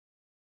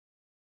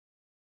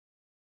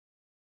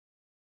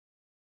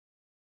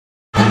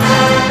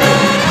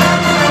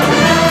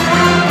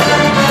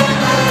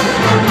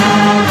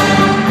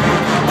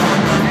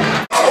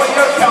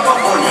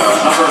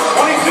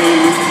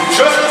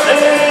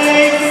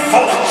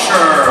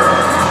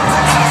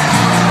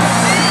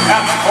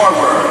At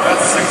forward,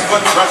 that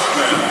 6-foot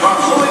freshman from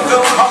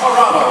Louisville,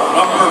 Colorado,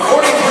 number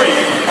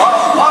 43,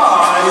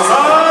 Eliza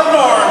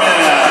Norman.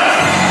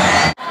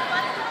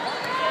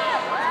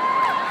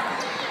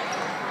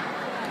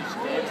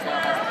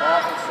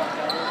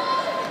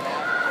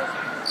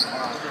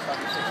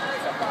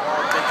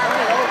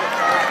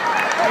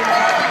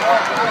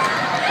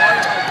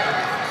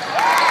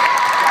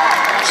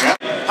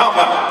 How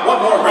about one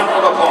more round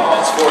of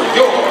applause for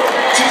your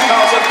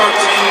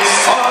 2013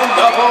 Sun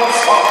Devils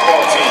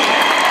softball team.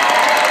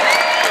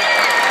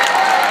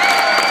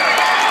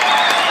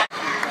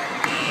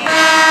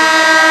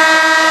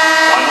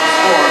 Final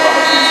score of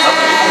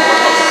 74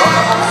 of Sun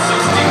Devils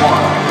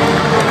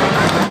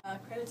 61.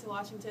 Credit to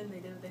Washington, they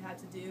did what they had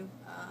to do.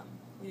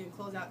 We didn't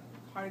close out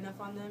hard enough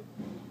on them.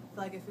 I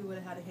feel like if we would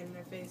have had a hit in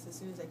their face as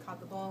soon as they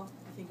caught the ball,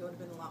 I think it would have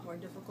been a lot more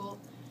difficult.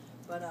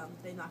 But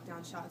they knocked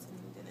down shots and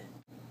we didn't.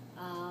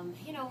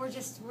 You know, we're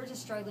just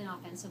struggling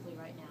offensively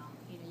right now.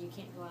 You know, you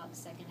can't go out in the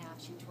second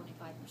half, shoot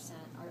 25%.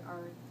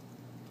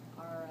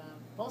 Our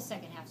both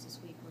second halves this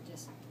week were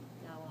just,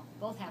 well,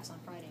 both halves on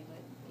Friday,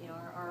 but you know,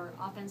 our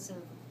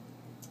offensive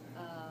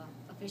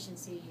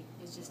efficiency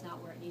is just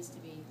not where it needs to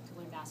be to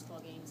win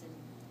basketball games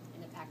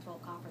in the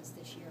Pac-12 conference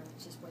this year.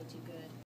 It's just way too good.